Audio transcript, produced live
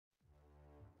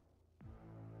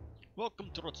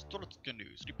Welcome to Arstotzka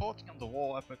News, reporting on the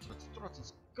war effort of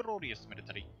Arstotzka's glorious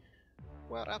military,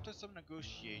 where after some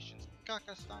negotiations,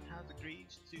 Kazakhstan has agreed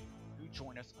to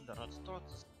join us under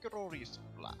Arstotzka's glorious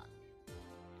flag.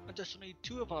 Additionally,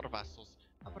 two of our vassals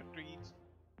have agreed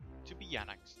to be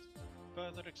annexed,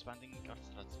 further expanding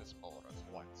Arstotzka's borders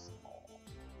once more.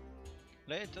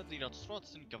 Later, the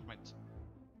Arstotzkan government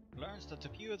learns that a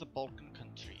few of the Balkan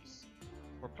countries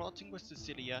were plotting with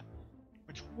Sicilia,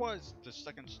 which was the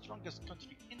second strongest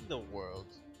country in the world,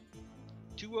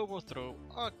 to overthrow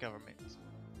our government,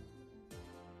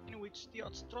 in which the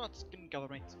Arstotzkan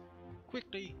government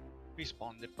quickly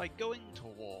responded by going to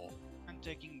war and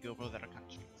taking over their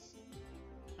countries.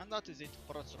 And that is it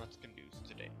for Arstotzka News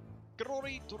today.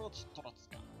 Glory to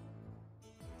Arstotzka!